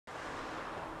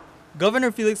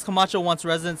Governor Felix Camacho wants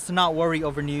residents to not worry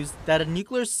over news that a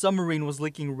nuclear submarine was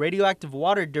leaking radioactive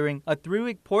water during a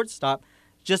 3-week port stop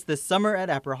just this summer at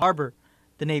Apra Harbor.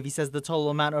 The Navy says the total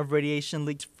amount of radiation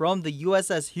leaked from the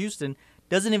USS Houston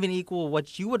doesn't even equal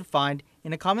what you would find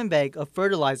in a common bag of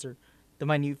fertilizer. The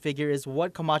minute figure is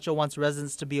what Camacho wants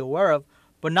residents to be aware of,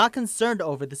 but not concerned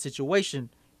over the situation.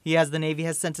 He has the Navy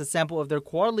has sent a sample of their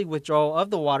quarterly withdrawal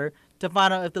of the water to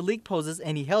find out if the leak poses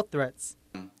any health threats.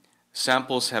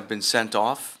 Samples have been sent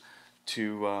off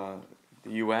to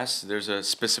the U.S. There's a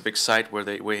specific site where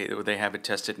they have it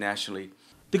tested nationally.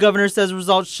 The governor says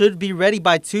results should be ready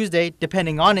by Tuesday.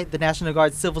 Depending on it, the National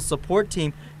Guard Civil Support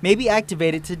Team may be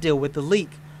activated to deal with the leak.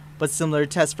 But similar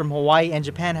tests from Hawaii and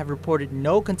Japan have reported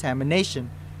no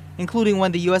contamination, including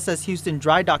when the USS Houston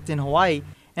dry docked in Hawaii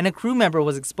and a crew member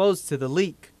was exposed to the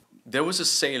leak. There was a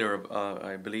sailor,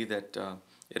 I believe that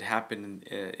it happened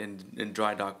in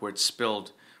dry dock where it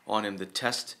spilled on him. The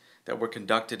tests that were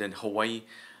conducted in Hawaii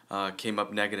came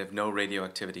up negative, no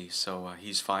radioactivity, so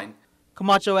he's fine.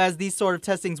 Camacho adds these sort of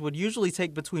testings would usually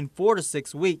take between 4 to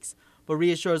 6 weeks, but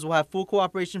reassures we'll have full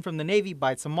cooperation from the Navy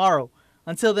by tomorrow.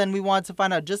 Until then, we wanted to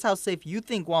find out just how safe you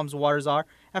think Guam's waters are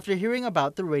after hearing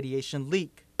about the radiation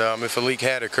leak. If a leak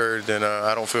had occurred, then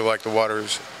I don't feel like the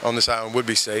waters on this island would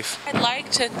be safe. I'd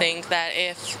like to think that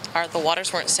if the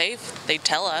waters weren't safe, they'd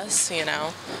tell us,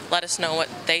 let us know what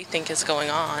they think is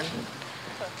going on.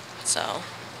 So,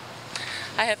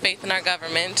 I have faith in our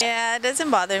government. Yeah, it doesn't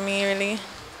bother me really.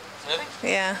 Really?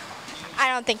 Yeah.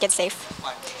 I don't think it's safe.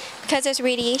 Why? Because there's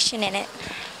radiation in it.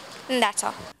 And that's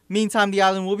all. Meantime, the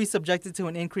island will be subjected to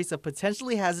an increase of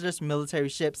potentially hazardous military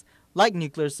ships like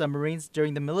nuclear submarines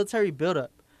during the military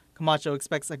buildup. Camacho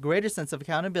expects a greater sense of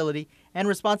accountability and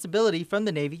responsibility from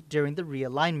the Navy during the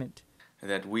realignment.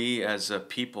 That we as a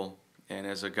people and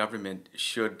as a government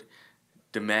should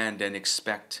demand and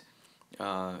expect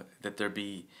that there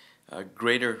be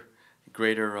greater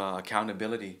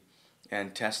accountability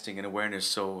and testing and awareness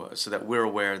so that we're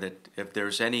aware that if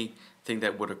there's anything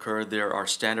that would occur, there are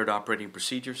standard operating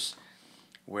procedures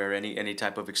where any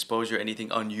type of exposure,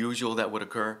 anything unusual that would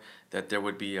occur, that there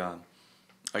would be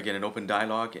again, an open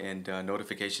dialogue and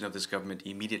notification of this government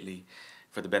immediately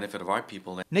for the benefit of our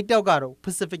people. Nick Delgado,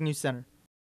 Pacific News Center.